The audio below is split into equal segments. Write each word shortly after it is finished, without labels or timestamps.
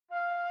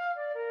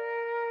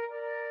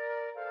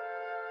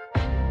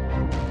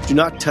Do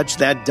not touch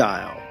that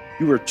dial.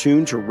 You are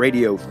tuned to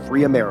Radio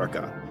Free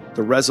America,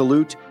 the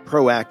resolute,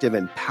 proactive,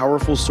 and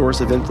powerful source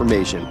of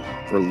information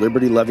for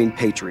liberty-loving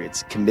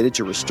patriots committed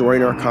to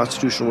restoring our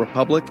constitutional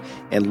republic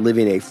and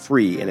living a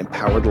free and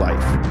empowered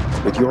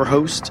life. With your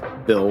host,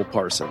 Bill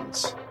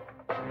Parsons.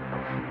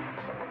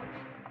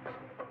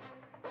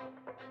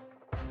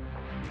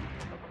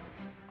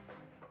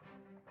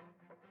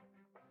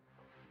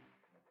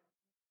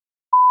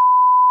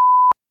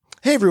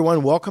 Hey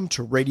everyone, welcome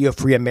to Radio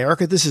Free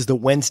America. This is the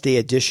Wednesday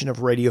edition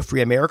of Radio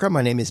Free America.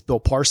 My name is Bill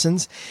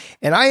Parsons,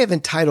 and I have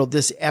entitled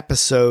this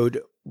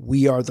episode,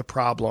 We Are the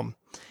Problem.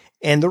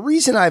 And the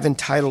reason I've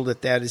entitled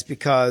it that is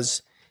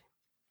because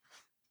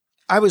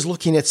I was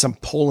looking at some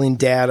polling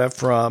data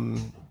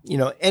from,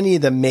 any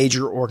of the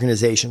major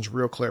organizations,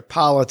 Real Clear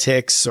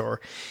Politics or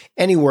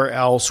anywhere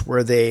else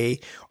where they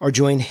are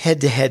doing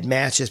head-to-head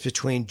matches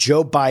between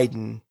Joe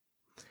Biden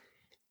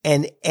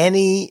and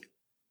any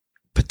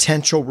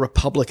potential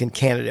Republican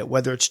candidate,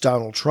 whether it's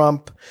Donald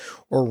Trump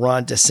or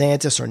Ron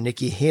DeSantis or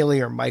Nikki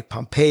Haley or Mike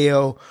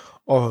Pompeo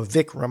or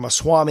Vic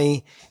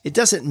Ramaswamy. It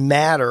doesn't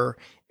matter.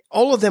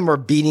 All of them are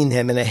beating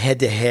him in a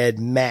head-to-head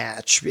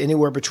match,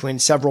 anywhere between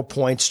several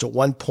points to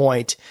 1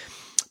 point.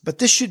 But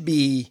this should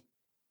be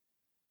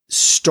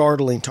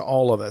startling to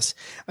all of us.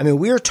 I mean,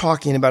 we are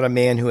talking about a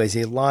man who is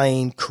a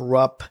lying,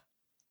 corrupt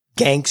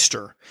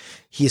gangster.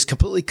 He is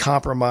completely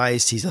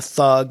compromised. He's a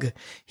thug.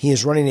 He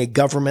is running a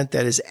government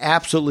that is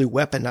absolutely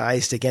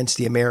weaponized against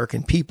the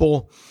American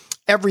people.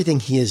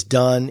 Everything he has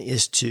done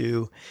is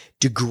to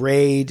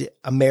degrade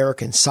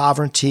American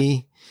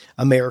sovereignty,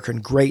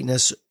 American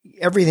greatness,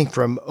 everything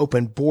from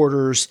open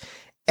borders,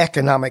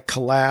 economic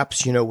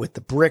collapse, with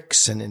the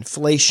BRICS and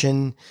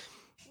inflation.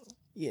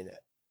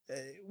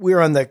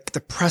 We're on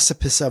the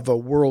precipice of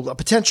a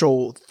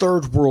potential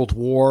third world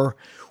war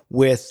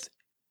with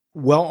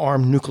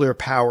well-armed nuclear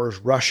powers,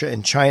 Russia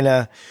and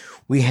China.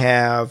 We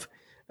have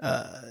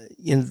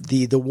in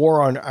the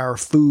war on our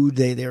food.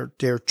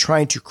 They're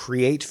trying to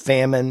create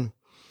famine,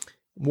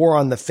 war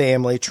on the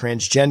family,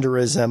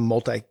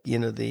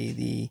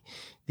 transgenderism,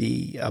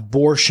 the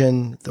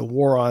abortion, the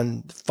war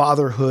on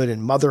fatherhood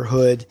and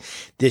motherhood.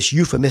 This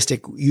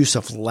euphemistic use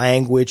of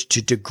language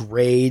to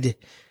degrade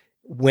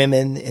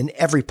women in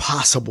every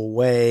possible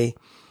way.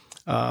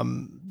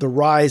 The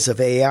rise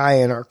of AI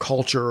in our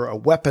culture, a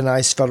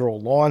weaponized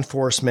federal law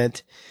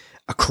enforcement,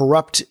 a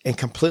corrupt and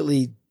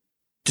completely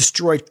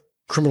destroyed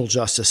criminal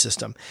justice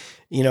system.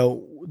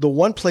 The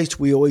one place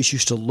we always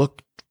used to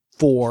look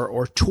for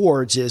or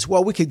towards is,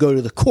 well, we could go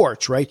to the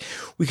courts, right?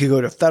 We could go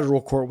to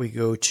federal court, we could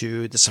go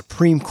to the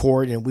Supreme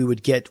Court, and we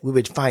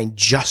would find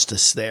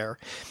justice there.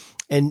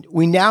 And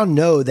we now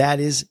know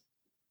that is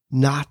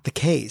not the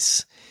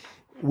case.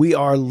 We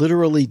are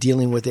literally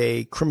dealing with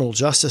a criminal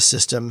justice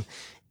system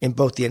in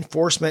both the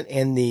enforcement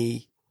and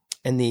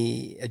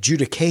the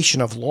adjudication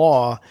of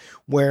law,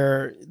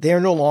 where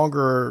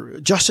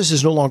justice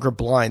is no longer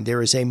blind.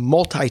 There is a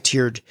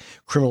multi-tiered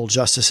criminal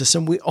justice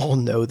system. We all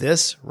know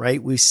this,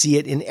 right? We see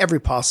it in every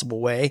possible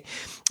way.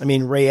 I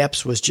mean, Ray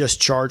Epps was just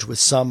charged with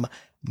some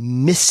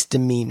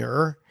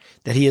misdemeanor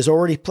that he has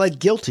already pled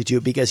guilty to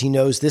because he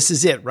knows this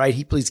is it, right?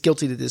 He pleads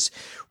guilty to this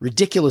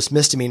ridiculous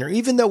misdemeanor,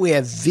 even though we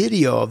have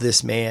video of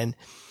this man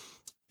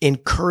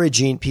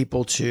encouraging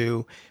people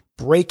to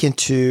break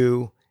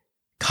into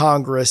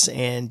Congress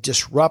and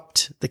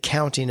disrupt the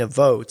counting of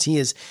votes. He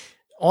is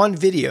on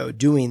video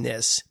doing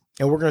this,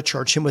 and we're going to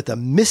charge him with a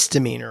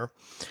misdemeanor.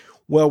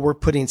 Well, we're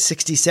putting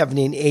 60,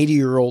 70, and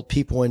 80-year-old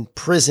people in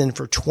prison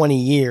for 20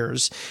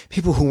 years,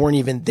 people who weren't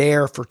even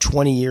there for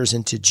 20 years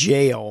into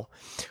jail.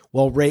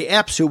 Well, Ray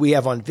Epps, who we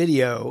have on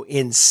video,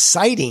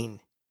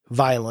 inciting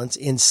violence,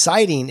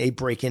 inciting a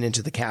break-in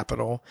into the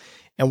Capitol,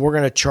 and we're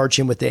going to charge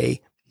him with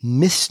a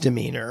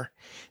misdemeanor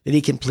that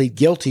he can plead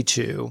guilty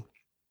to.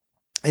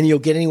 And you'll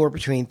get anywhere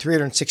between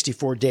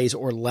 364 days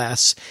or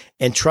less.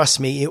 And trust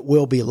me, it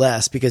will be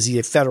less because he's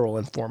a federal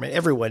informant.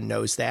 Everyone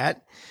knows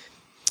that,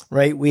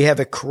 right? We have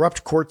a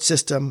corrupt court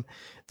system,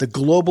 the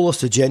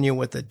globalist agenda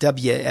with the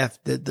WF,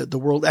 the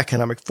World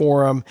Economic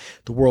Forum,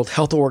 the World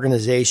Health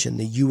Organization,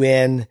 the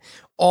UN,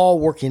 all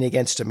working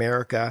against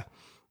America.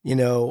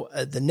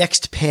 The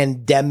next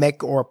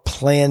pandemic or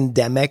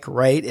plandemic,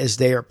 right? As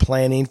they are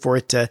planning for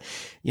it to,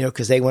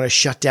 because they want to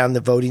shut down the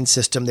voting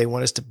system. They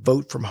want us to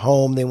vote from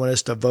home. They want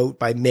us to vote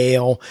by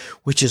mail,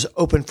 which is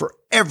open for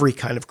every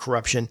kind of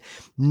corruption.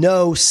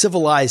 No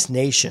civilized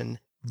nation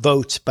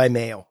votes by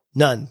mail.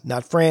 None.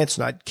 Not France,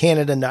 not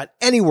Canada, not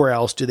anywhere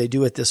else do they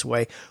do it this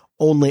way.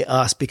 Only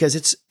us, because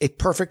it's a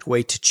perfect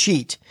way to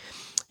cheat.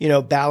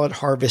 Ballot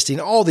harvesting,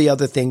 all the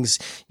other things,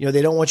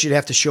 they don't want you to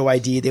have to show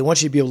ID. They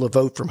want you to be able to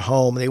vote from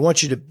home. They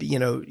want you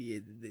to,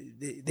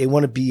 they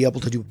want to be able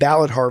to do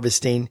ballot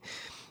harvesting.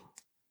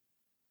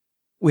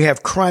 We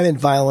have crime and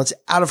violence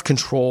out of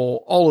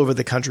control all over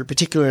the country,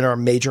 particularly in our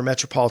major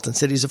metropolitan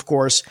cities, of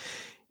course.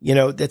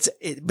 That's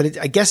it, but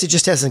I guess it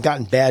just hasn't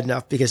gotten bad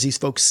enough because these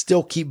folks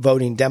still keep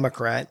voting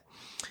Democrat.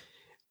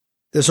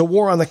 There's a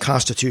war on the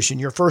Constitution,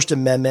 your First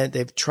Amendment.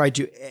 They've tried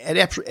to, at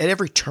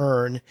every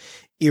turn,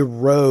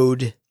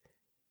 erode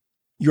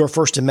your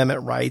First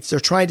Amendment rights. They're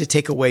trying to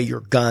take away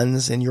your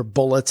guns and your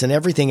bullets and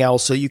everything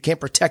else so you can't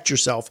protect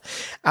yourself.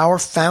 Our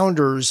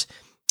founders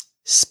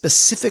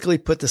specifically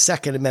put the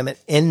Second Amendment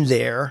in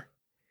there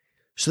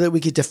so that we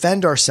could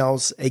defend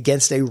ourselves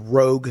against a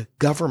rogue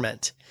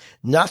government,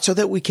 not so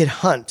that we could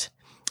hunt.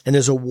 And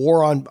there's a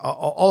war on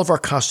all of our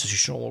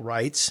constitutional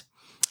rights,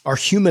 our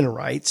human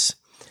rights.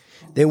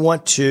 They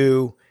want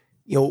to,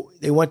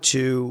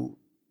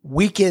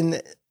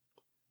 weaken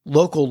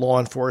local law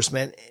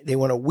enforcement. They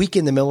want to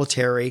weaken the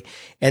military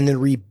and then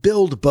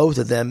rebuild both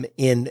of them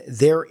in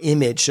their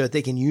image so that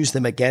they can use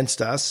them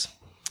against us.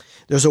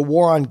 There's a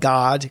war on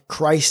God.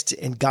 Christ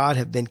and God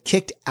have been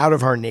kicked out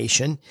of our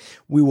nation.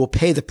 We will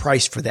pay the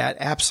price for that.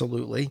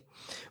 Absolutely.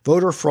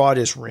 Voter fraud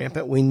is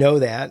rampant. We know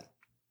that.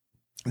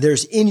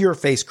 There's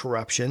in-your-face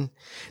corruption.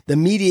 The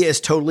media is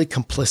totally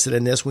complicit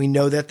in this. We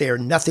know that they are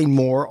nothing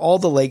more. All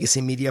the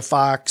legacy media,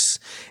 Fox,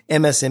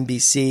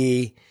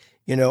 MSNBC,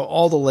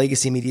 all the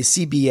legacy media,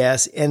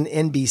 CBS and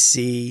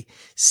NBC,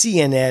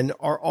 CNN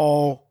are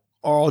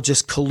all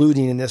just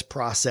colluding in this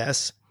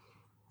process.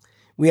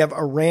 We have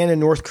Iran and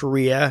North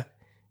Korea,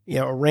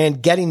 Iran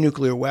getting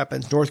nuclear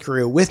weapons, North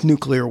Korea with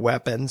nuclear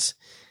weapons.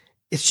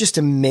 It's just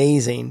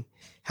amazing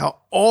how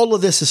all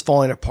of this is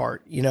falling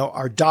apart.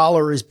 Our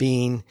dollar is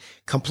being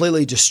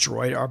completely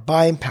destroyed. Our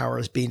buying power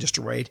is being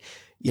destroyed,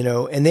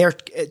 and they're,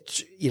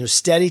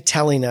 steady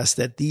telling us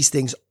that these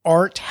things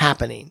aren't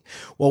happening.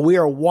 Well, we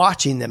are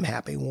watching them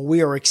happen. Well,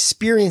 we are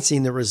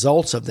experiencing the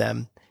results of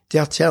them.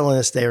 They're telling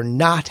us they are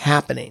not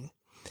happening.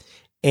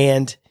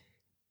 And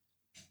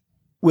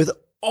with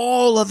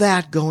all of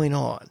that going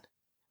on,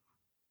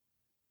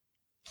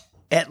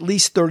 at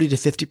least 30 to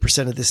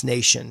 50% of this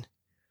nation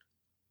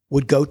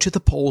would go to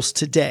the polls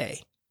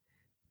today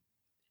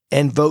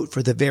and vote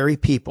for the very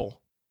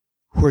people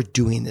who are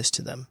doing this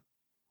to them.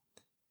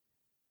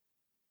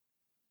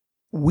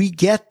 We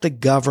get the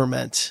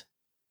government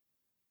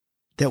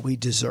that we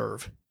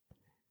deserve,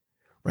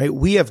 right?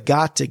 We have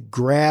got to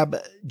grab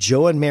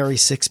Joe and Mary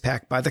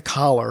Sixpack by the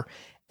collar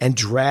and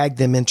drag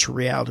them into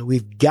reality.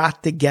 We've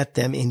got to get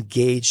them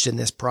engaged in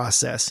this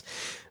process.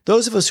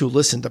 Those of us who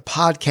listen to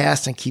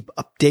podcasts and keep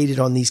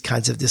updated on this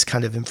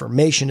kind of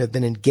information have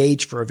been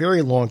engaged for a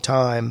very long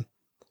time.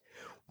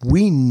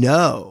 We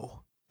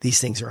know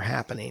these things are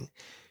happening.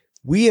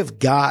 We have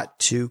got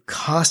to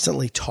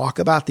constantly talk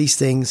about these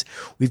things.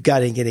 We've got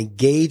to get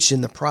engaged in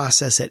the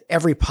process at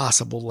every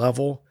possible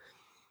level.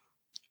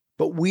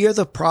 But we are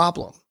the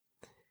problem.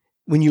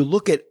 When you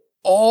look at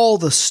all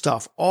the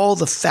stuff, all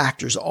the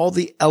factors, all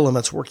the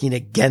elements working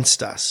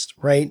against us,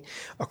 right,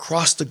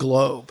 across the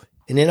globe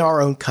and in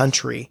our own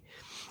country,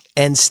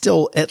 and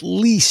still at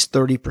least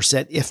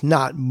 30%, if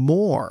not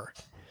more,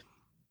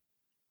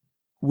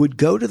 would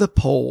go to the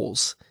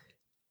polls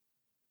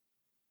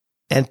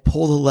and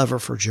pull the lever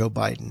for Joe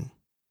Biden.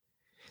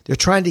 They're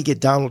trying to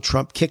get Donald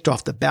Trump kicked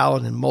off the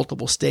ballot in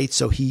multiple states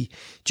so he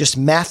just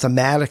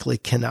mathematically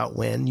cannot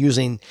win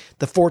using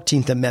the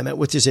 14th Amendment,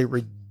 which is a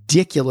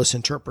ridiculous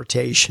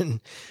interpretation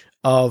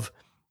of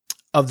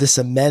this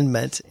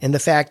amendment, and the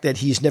fact that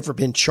he's never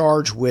been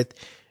charged with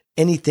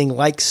anything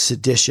like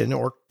sedition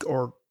or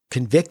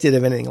convicted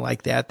of anything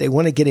like that. They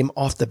want to get him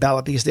off the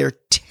ballot because they're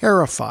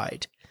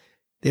terrified.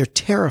 They're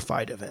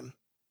terrified of him.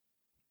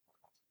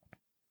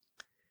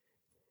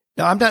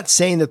 Now, I'm not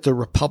saying that the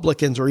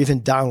Republicans or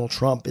even Donald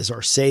Trump is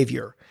our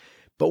savior,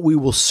 but we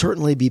will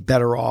certainly be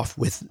better off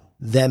with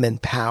them in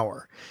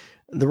power.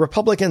 The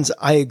Republicans,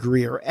 I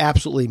agree, are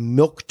absolutely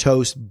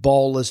milquetoast,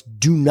 ballless,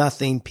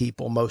 do-nothing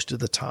people most of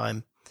the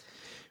time.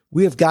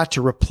 We have got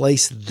to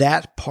replace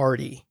that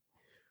party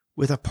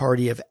with a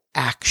party of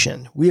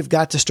action. We have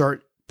got to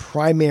start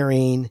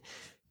primarying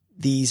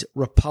these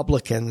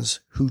Republicans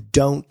who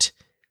don't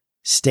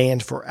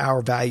stand for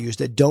our values,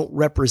 that don't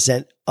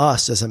represent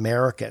us as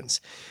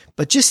Americans.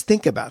 But just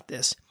think about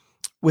this.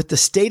 With the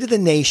state of the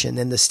nation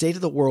and the state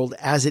of the world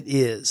as it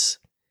is,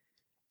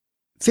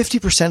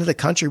 50% of the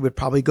country would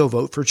probably go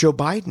vote for Joe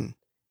Biden.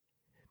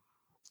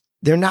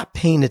 They're not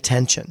paying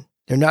attention.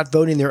 They're not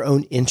voting their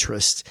own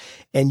interests.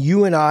 And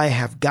you and I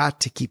have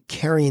got to keep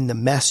carrying the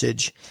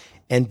message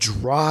and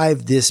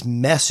drive this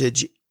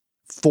message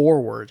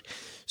forward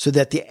so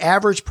that the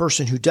average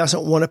person who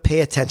doesn't want to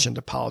pay attention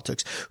to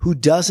politics, who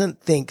doesn't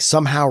think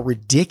somehow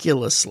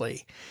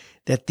ridiculously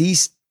that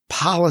these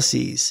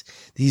policies,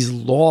 these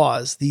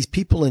laws, these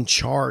people in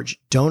charge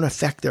don't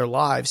affect their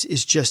lives,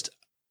 is just,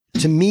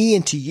 to me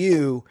and to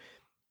you,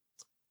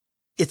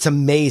 it's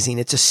amazing.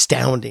 It's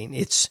astounding.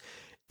 It's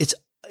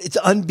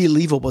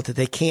unbelievable that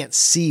they can't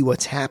see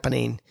what's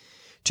happening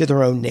to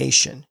their own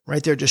nation,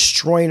 right? They're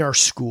destroying our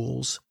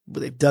schools.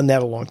 They've done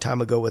that a long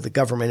time ago with the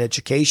government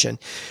education.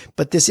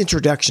 But this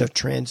introduction of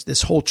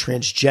this whole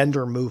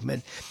transgender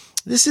movement,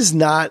 this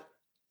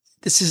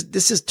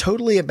is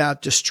totally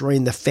about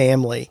destroying the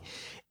family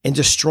and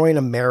destroying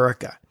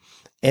America.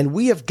 And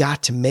we have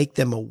got to make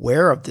them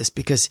aware of this,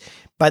 because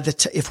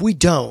if we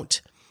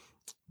don't,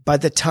 by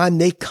the time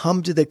they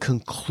come to the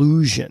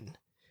conclusion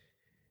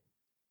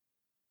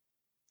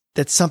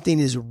that something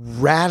is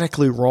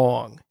radically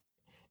wrong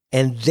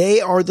And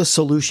they are the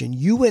solution.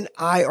 You and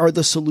I are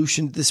the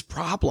solution to this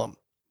problem,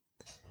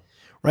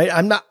 right?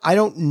 I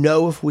don't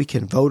know if we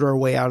can vote our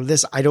way out of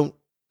this. I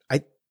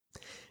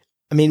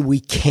mean, we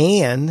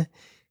can,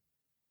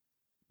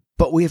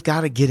 but we've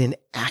got to get in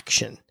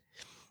action.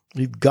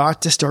 We've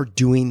got to start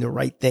doing the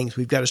right things.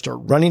 We've got to start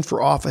running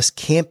for office,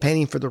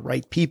 campaigning for the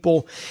right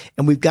people.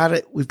 And we've got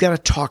to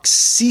talk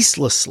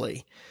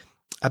ceaselessly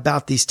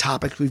about these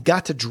topics. We've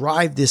got to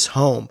drive this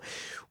home.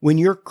 When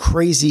your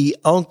crazy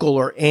uncle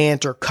or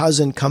aunt or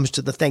cousin comes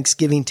to the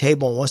Thanksgiving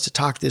table and wants to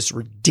talk this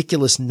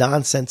ridiculous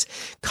nonsense,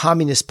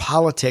 communist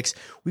politics,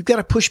 we've got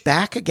to push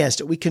back against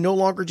it. We can no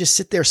longer just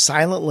sit there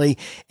silently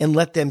and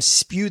let them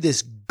spew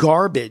this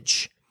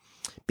garbage,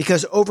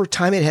 because over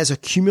time it has a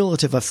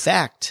cumulative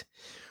effect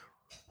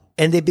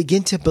and they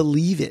begin to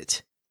believe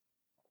it.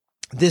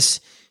 This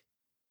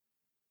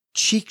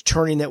cheek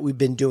turning that we've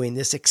been doing,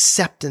 this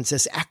acceptance,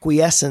 this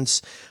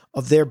acquiescence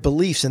of their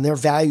beliefs and their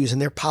values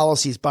and their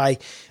policies, by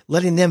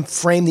letting them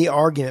frame the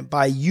argument,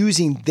 by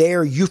using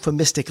their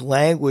euphemistic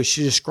language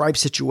to describe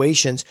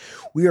situations,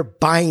 we are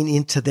buying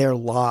into their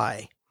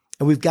lie.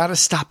 And we've got to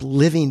stop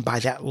living by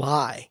that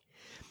lie.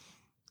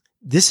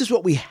 This is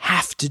what we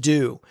have to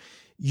do.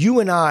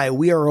 You and I,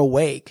 we are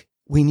awake.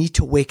 We need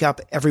to wake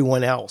up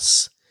everyone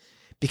else,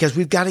 because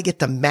we've got to get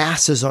the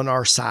masses on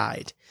our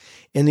side.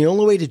 And the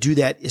only way to do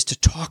that is to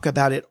talk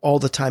about it all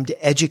the time,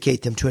 to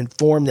educate them, to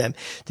inform them,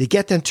 to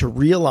get them to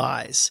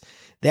realize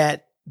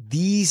that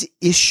these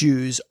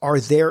issues are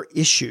their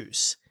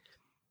issues.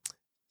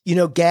 You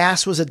know,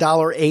 gas was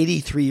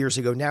 $1.80 3 years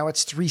ago. Now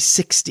it's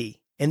 $3.60.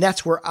 And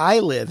that's where I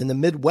live, in the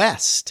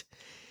Midwest.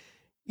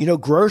 You know,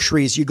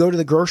 groceries, you go to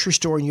the grocery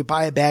store and you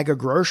buy a bag of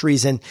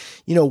groceries, and,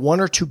 you know, 1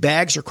 or 2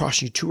 bags are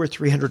costing you $200 or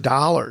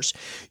 $300.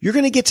 You're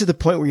going to get to the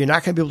point where you're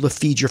not going to be able to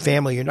feed your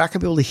family. You're not going to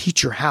be able to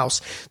heat your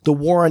house. The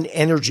war on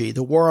energy,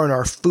 the war on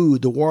our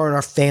food, the war on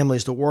our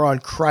families, the war on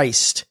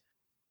Christ,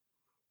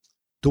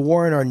 the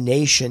war in our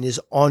nation is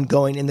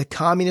ongoing, and the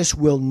communists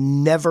will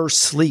never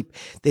sleep.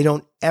 They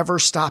don't ever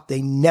stop.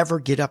 They never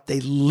get up. They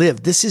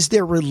live. This is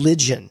their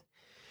religion.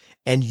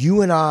 And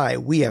you and I,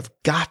 we have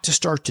got to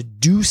start to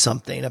do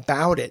something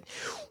about it.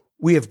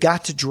 We have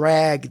got to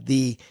drag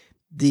the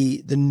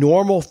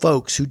normal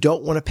folks who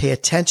don't want to pay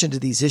attention to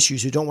these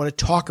issues, who don't want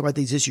to talk about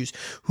these issues,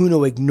 who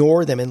know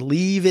ignore them, and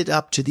leave it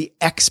up to the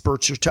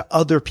experts or to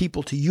other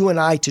people, to you and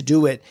I, to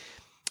do it.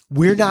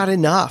 We're not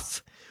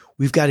enough.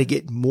 We've got to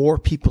get more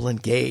people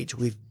engaged.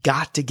 We've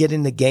got to get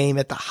in the game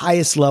at the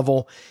highest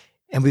level,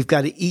 and we've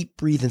got to eat,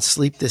 breathe, and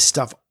sleep this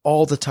stuff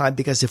all the time,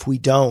 because if we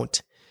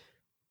don't,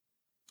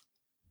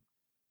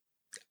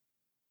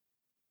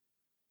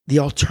 the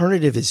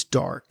alternative is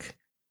dark.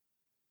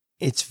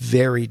 It's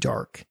very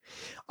dark.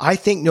 I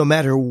think no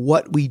matter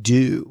what we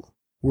do,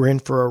 we're in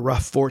for a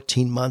rough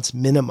 14 months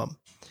minimum.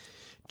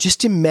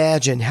 Just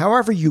imagine,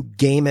 however you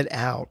game it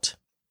out.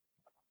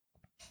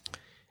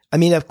 I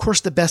mean, of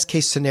course, the best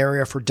case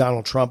scenario for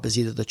Donald Trump is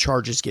either the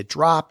charges get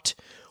dropped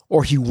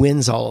or he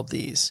wins all of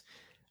these.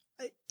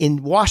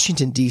 In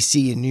Washington,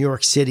 D.C., in New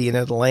York City, in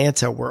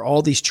Atlanta, where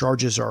all these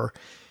charges are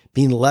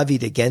being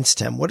levied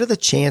against him, what are the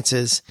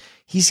chances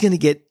he's going to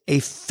get a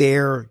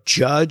fair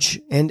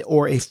judge and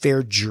or a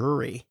fair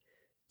jury?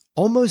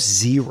 Almost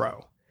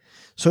zero.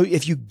 So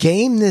if you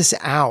game this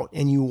out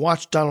and you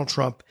watch Donald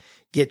Trump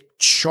get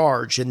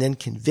charged and then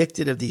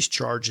convicted of these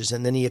charges,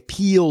 and then he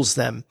appeals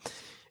them,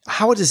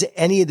 how does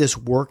any of this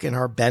work in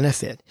our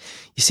benefit?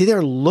 You see,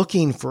 they're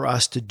looking for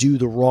us to do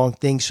the wrong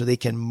thing so they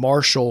can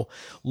marshal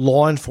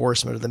law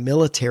enforcement or the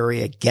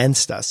military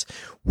against us.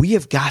 We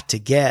have got to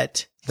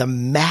get the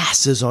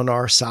masses on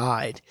our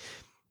side.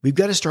 We've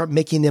got to start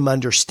making them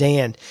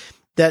understand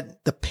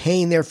that the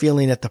pain they're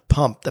feeling at the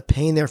pump, the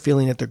pain they're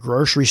feeling at the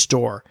grocery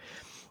store,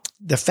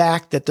 the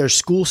fact that their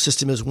school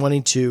system is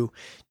wanting to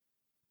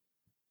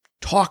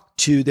talk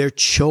to their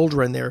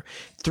children, their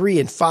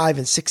 3 and 5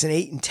 and 6 and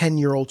 8 and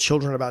 10-year-old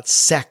children, about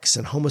sex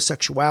and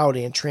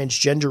homosexuality and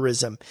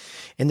transgenderism.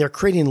 And they're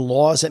creating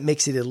laws that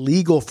makes it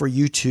illegal for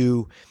you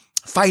to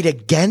fight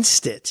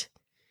against it.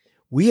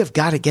 We have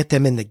got to get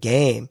them in the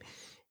game.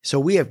 So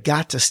we have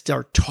got to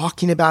start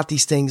talking about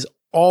these things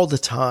all the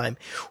time.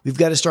 We've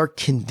got to start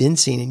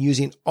convincing and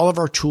using all of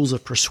our tools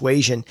of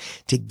persuasion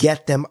to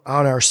get them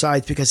on our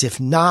side, because if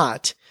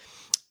not,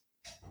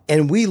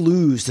 and we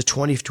lose the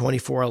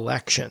 2024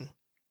 election,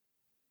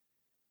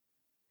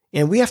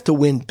 and we have to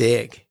win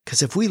big,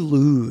 because if we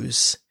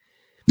lose,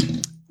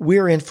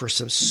 we're in for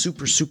some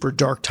super, super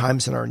dark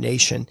times in our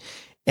nation.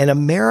 And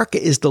America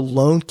is the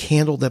lone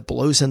candle that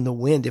blows in the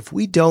wind. If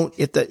we don't,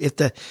 if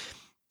the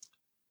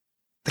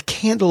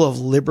candle of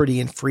liberty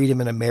and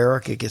freedom in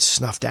America gets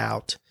snuffed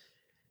out,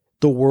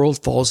 the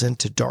world falls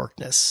into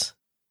darkness.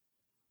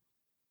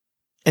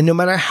 And no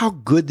matter how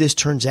good this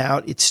turns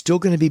out, it's still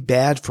going to be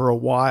bad for a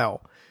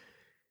while.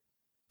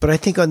 But I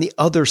think on the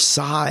other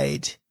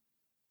side,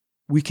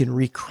 we can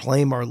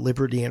reclaim our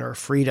liberty and our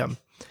freedom.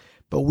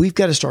 But we've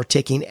got to start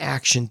taking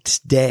action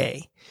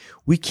today.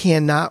 We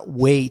cannot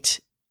wait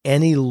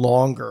any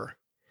longer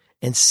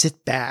and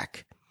sit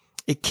back.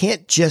 It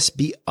can't just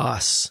be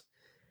us.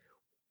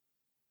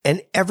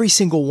 And every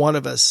single one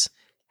of us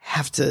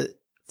have to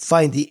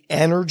find the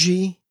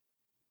energy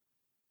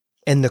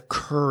and the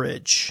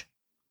courage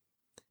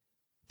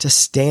to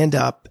stand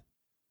up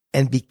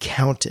and be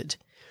counted.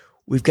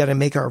 We've got to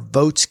make our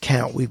votes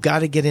count. We've got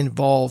to get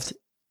involved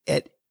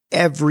at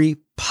every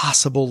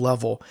possible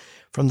level,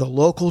 from the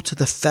local to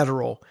the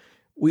federal.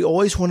 We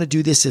always want to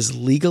do this as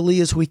legally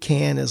as we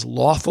can, as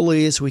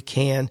lawfully as we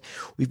can.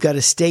 We've got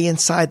to stay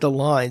inside the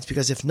lines,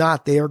 because if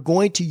not, they are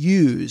going to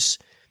use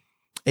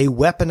a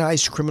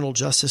weaponized criminal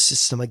justice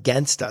system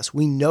against us.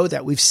 We know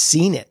that. We've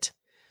seen it.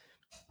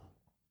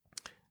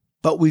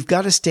 But we've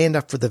got to stand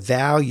up for the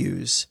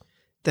values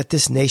that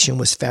this nation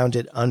was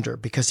founded under,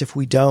 because if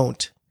we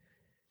don't,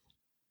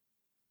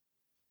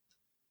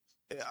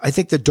 I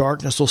think the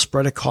darkness will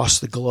spread across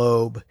the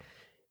globe,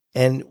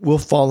 and we'll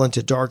fall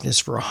into darkness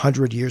for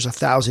 100 years,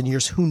 1,000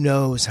 years, who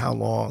knows how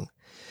long.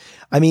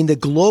 I mean, the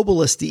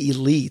globalists, the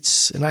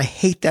elites, and I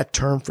hate that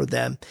term for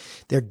them.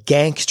 They're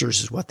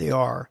gangsters is what they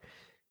are.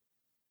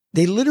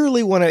 They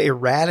literally want to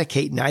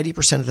eradicate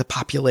 90% of the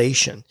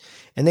population,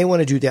 and they want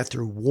to do that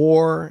through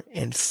war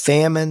and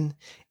famine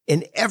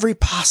in every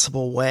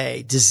possible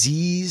way,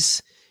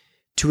 disease,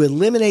 to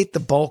eliminate the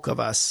bulk of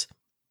us,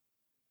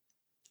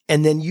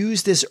 and then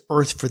use this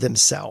earth for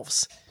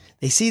themselves.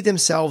 They see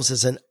themselves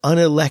as an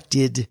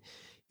unelected,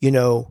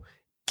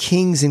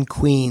 kings and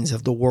queens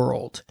of the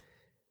world.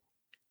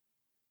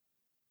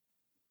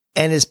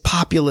 And as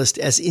populist,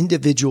 as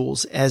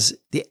individuals, as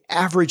the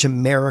average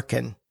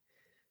American,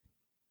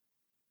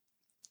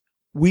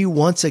 we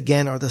once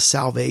again are the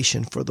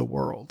salvation for the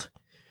world.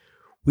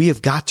 We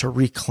have got to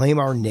reclaim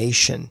our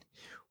nation.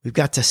 We've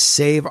got to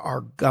save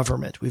our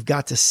government. We've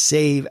got to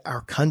save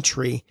our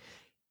country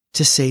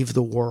to save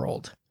the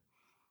world,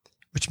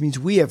 which means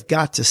we have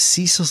got to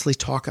ceaselessly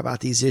talk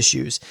about these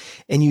issues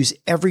and use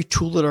every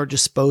tool at our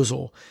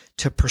disposal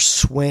to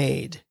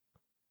persuade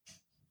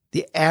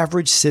the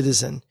average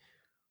citizen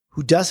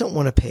who doesn't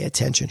want to pay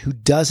attention, who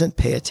doesn't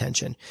pay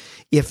attention.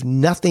 If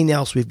nothing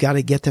else, we've got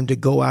to get them to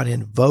go out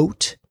and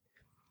vote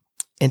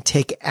and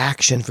take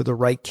action for the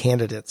right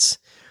candidates.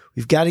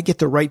 We've got to get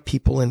the right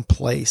people in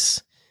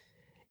place.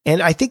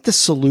 And I think the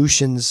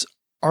solutions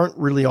aren't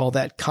really all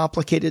that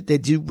complicated. They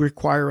do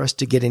require us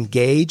to get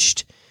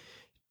engaged,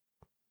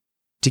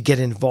 to get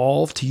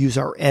involved, to use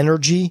our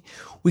energy.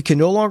 We can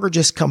no longer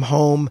just come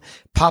home,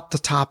 pop the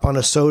top on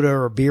a soda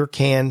or a beer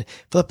can,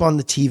 flip on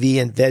the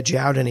TV and veg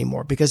out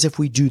anymore. Because if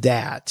we do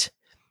that,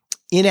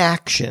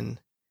 inaction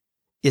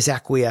is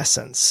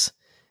acquiescence.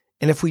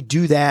 And if we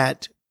do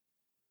that,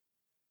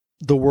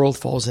 the world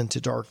falls into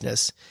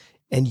darkness.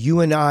 And you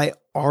and I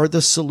are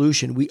the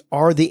solution. We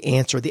are the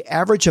answer. The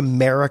average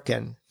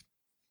American,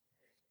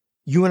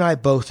 you and I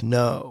both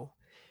know,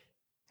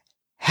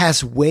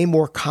 has way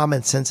more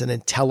common sense and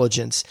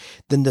intelligence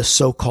than the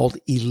so-called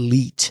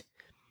elite.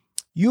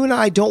 You and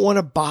I don't want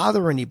to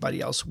bother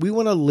anybody else. We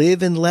want to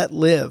live and let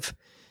live.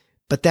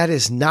 But that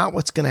is not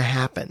what's going to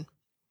happen.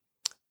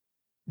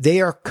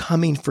 They are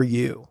coming for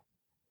you.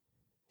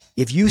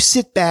 If you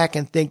sit back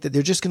and think that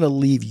they're just going to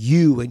leave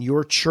you and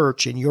your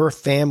church and your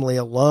family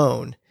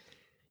alone,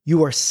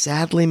 you are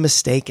sadly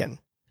mistaken.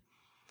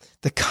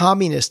 The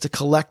communist, the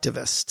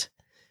collectivist,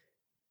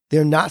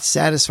 they're not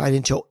satisfied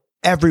until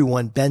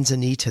everyone bends a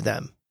knee to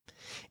them.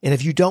 And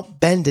if you don't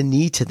bend a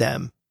knee to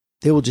them,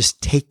 they will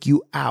just take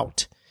you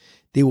out.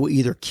 They will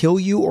either kill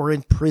you or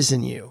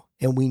imprison you.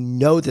 And we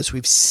know this.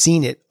 We've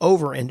seen it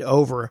over and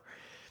over.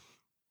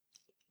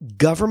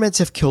 Governments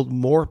have killed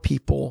more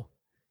people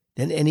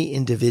than any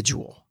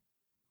individual.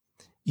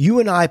 You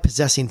and I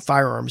possessing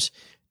firearms,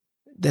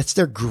 that's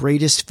their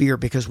greatest fear,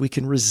 because we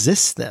can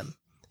resist them.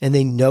 And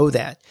they know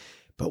that.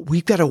 But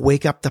we've got to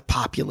wake up the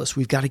populace.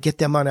 We've got to get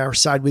them on our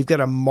side. We've got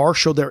to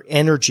marshal their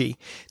energy,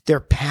 their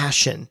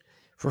passion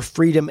for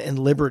freedom and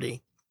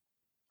liberty.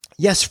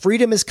 Yes,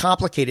 freedom is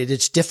complicated.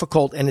 It's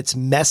difficult and it's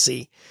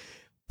messy,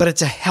 but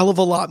it's a hell of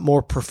a lot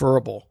more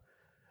preferable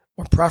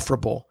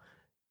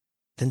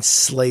than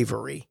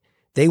slavery.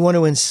 They want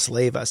to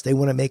enslave us. They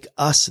want to make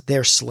us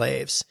their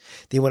slaves.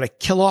 They want to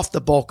kill off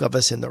the bulk of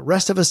us, and the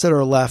rest of us that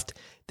are left,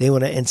 they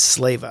want to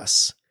enslave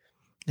us.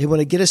 They want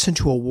to get us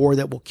into a war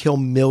that will kill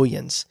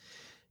millions.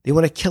 They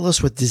want to kill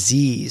us with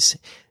disease,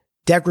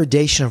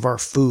 degradation of our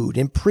food,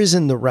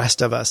 imprison the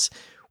rest of us.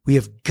 We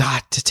have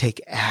got to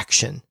take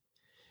action.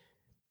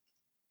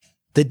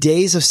 The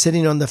days of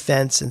sitting on the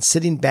fence and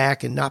sitting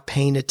back and not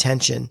paying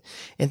attention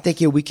and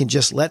thinking we can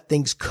just let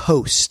things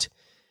coast,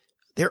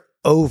 they're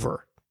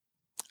over.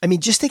 I mean,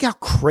 just think how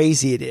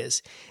crazy it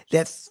is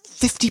that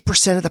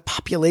 50% of the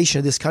population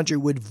of this country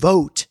would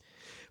vote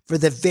for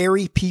the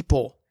very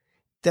people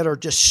that are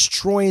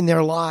destroying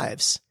their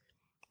lives,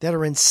 that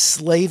are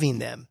enslaving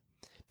them,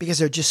 because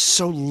they're just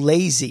so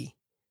lazy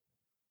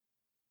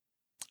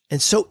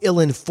and so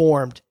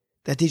ill-informed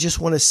that they just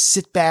want to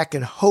sit back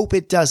and hope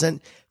it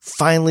doesn't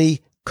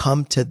finally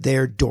come to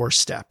their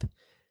doorstep.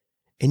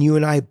 And you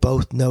and I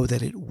both know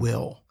that it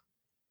will.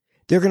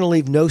 They're going to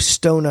leave no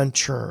stone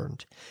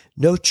unturned,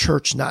 no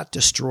church not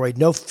destroyed,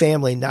 no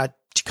family not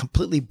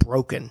completely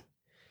broken.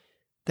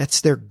 That's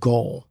their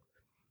goal.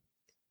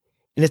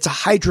 And it's a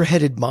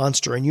hydra-headed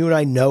monster, and you and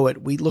I know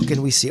it. We look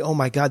and we see, oh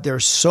my God, there are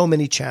so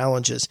many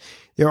challenges.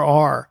 There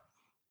are.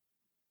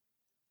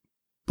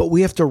 But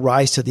we have to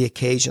rise to the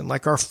occasion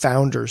like our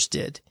founders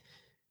did.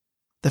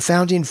 The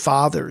founding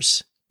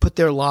fathers put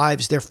their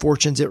lives, their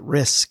fortunes at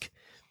risk.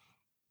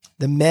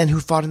 The men who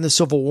fought in the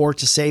Civil War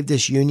to save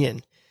this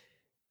union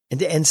and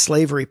to end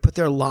slavery put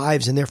their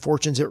lives and their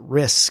fortunes at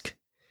risk.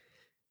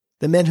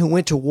 The men who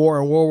went to war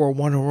in World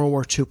War I and World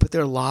War II put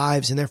their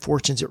lives and their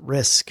fortunes at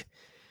risk.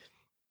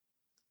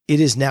 It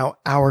is now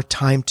our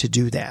time to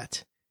do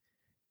that.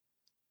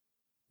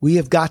 We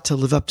have got to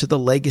live up to the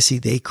legacy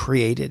they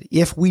created.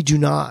 If we do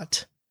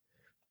not,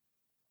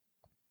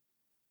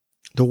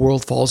 the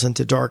world falls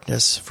into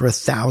darkness for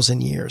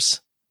 1,000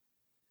 years.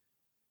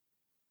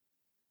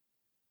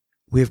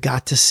 We have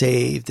got to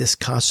save this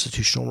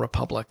constitutional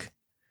republic.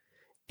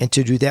 And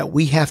to do that,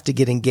 we have to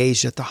get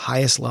engaged at the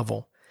highest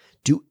level.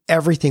 Do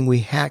everything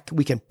we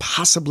can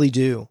possibly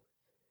do.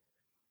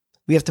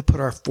 We have to put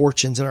our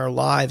fortunes and our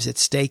lives at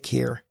stake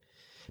here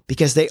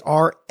because they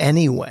are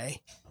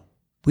anyway.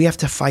 We have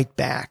to fight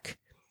back.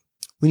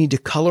 We need to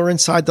color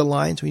inside the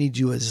lines. We need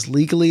to do it as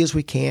legally as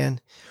we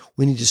can.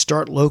 We need to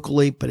start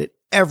locally, but at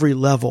every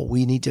level,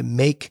 we need to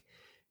make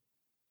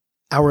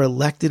our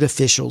elected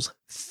officials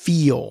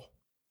feel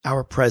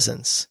our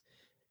presence.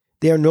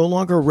 They are no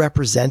longer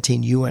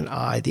representing you and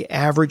I, the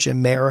average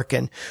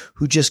American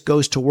who just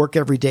goes to work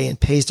every day and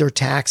pays their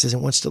taxes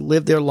and wants to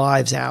live their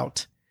lives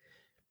out.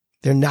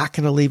 They're not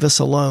going to leave us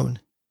alone.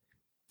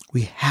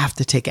 We have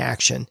to take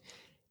action,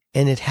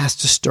 and it has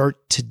to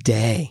start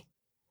today.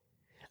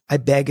 I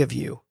beg of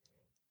you,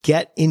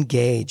 get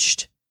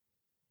engaged.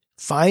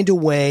 Find a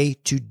way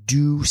to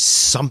do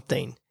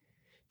something.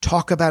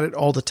 Talk about it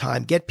all the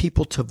time. Get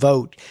people to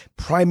vote.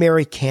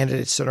 Primary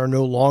candidates that are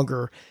no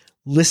longer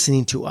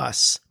listening to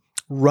us.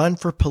 Run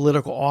for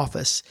political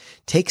office.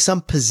 Take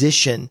some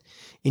position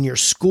in your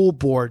school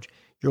board,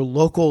 your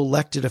local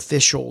elected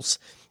officials,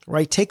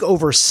 right? Take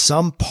over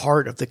some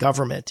part of the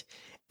government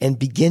and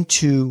begin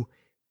to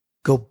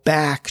go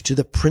back to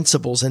the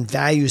principles and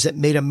values that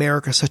made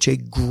America such a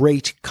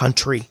great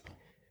country.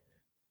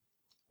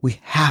 We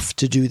have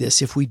to do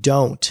this. If we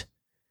don't,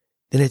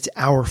 then it's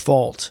our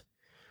fault.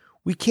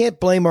 We can't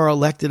blame our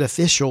elected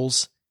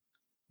officials.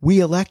 We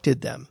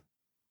elected them.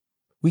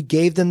 We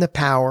gave them the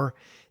power.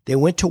 They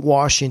went to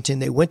Washington.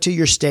 They went to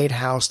your state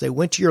house. They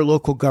went to your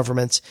local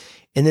governments,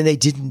 and then they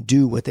didn't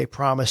do what they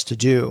promised to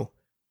do.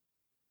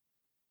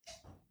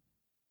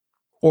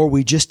 Or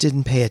we just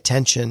didn't pay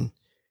attention,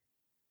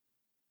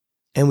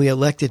 and we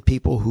elected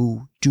people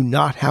who do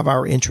not have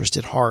our interest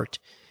at heart,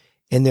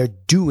 and they're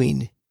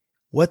doing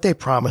what they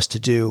promised to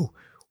do,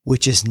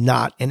 which is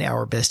not in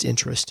our best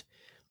interest.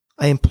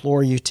 I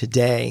implore you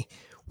today,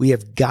 we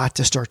have got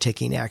to start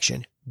taking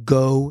action.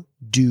 Go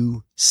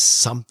do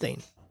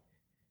something.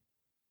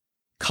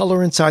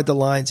 Color inside the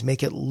lines,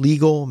 make it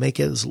legal,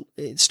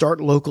 start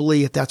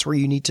locally if that's where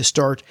you need to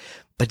start,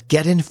 but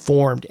get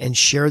informed and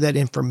share that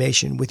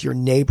information with your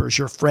neighbors,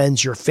 your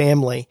friends, your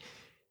family.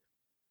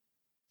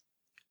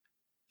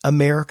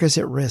 America's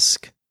at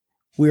risk.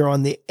 We are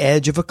on the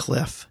edge of a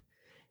cliff.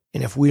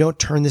 And if we don't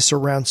turn this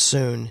around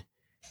soon,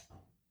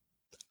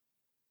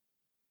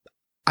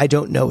 I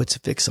don't know it's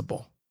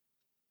fixable.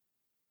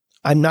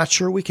 I'm not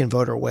sure we can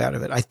vote our way out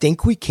of it. I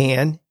think we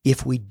can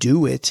if we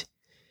do it.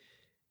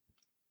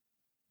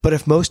 But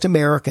if most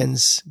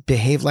Americans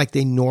behave like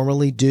they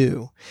normally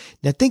do,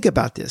 now think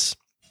about this.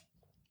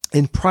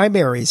 In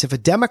primaries, if a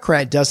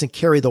Democrat doesn't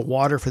carry the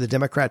water for the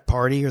Democrat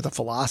Party or the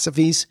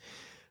philosophies,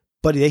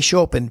 but they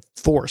show up in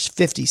force,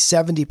 50,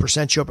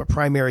 70% show up at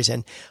primaries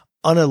and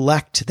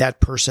unelect that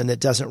person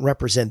that doesn't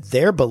represent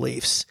their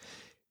beliefs.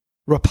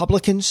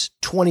 Republicans,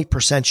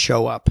 20%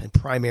 show up in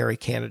primary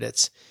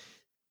candidates.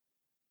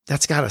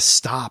 That's got to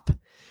stop.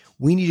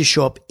 We need to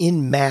show up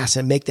in mass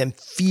and make them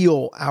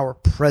feel our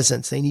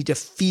presence. They need to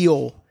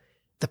feel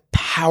the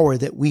power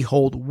that we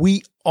hold.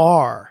 We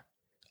are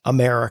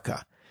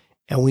America,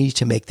 and we need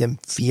to make them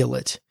feel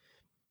it.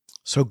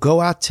 So go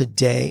out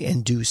today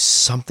and do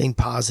something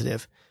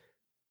positive.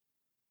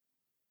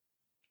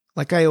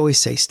 Like I always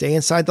say, stay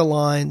inside the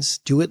lines,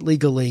 do it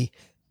legally,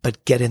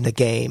 but get in the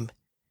game.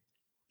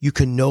 You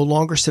can no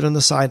longer sit on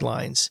the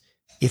sidelines.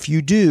 If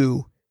you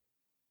do,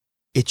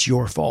 it's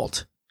your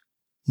fault.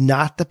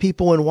 Not the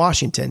people in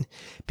Washington,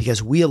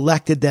 because we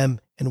elected them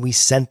and we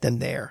sent them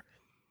there.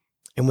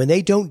 And when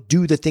they don't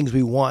do the things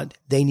we want,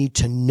 they need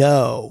to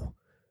know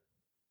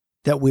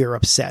that we are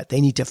upset.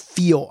 They need to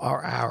feel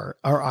our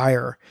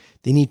ire.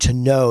 They need to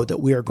know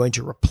that we are going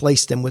to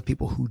replace them with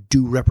people who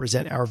do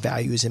represent our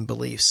values and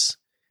beliefs.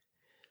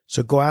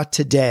 So go out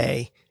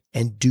today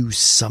and do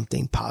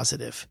something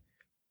positive.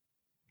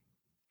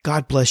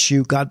 God bless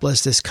you. God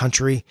bless this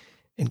country,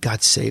 and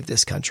God save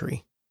this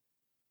country.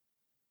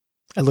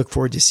 I look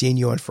forward to seeing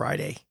you on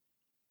Friday.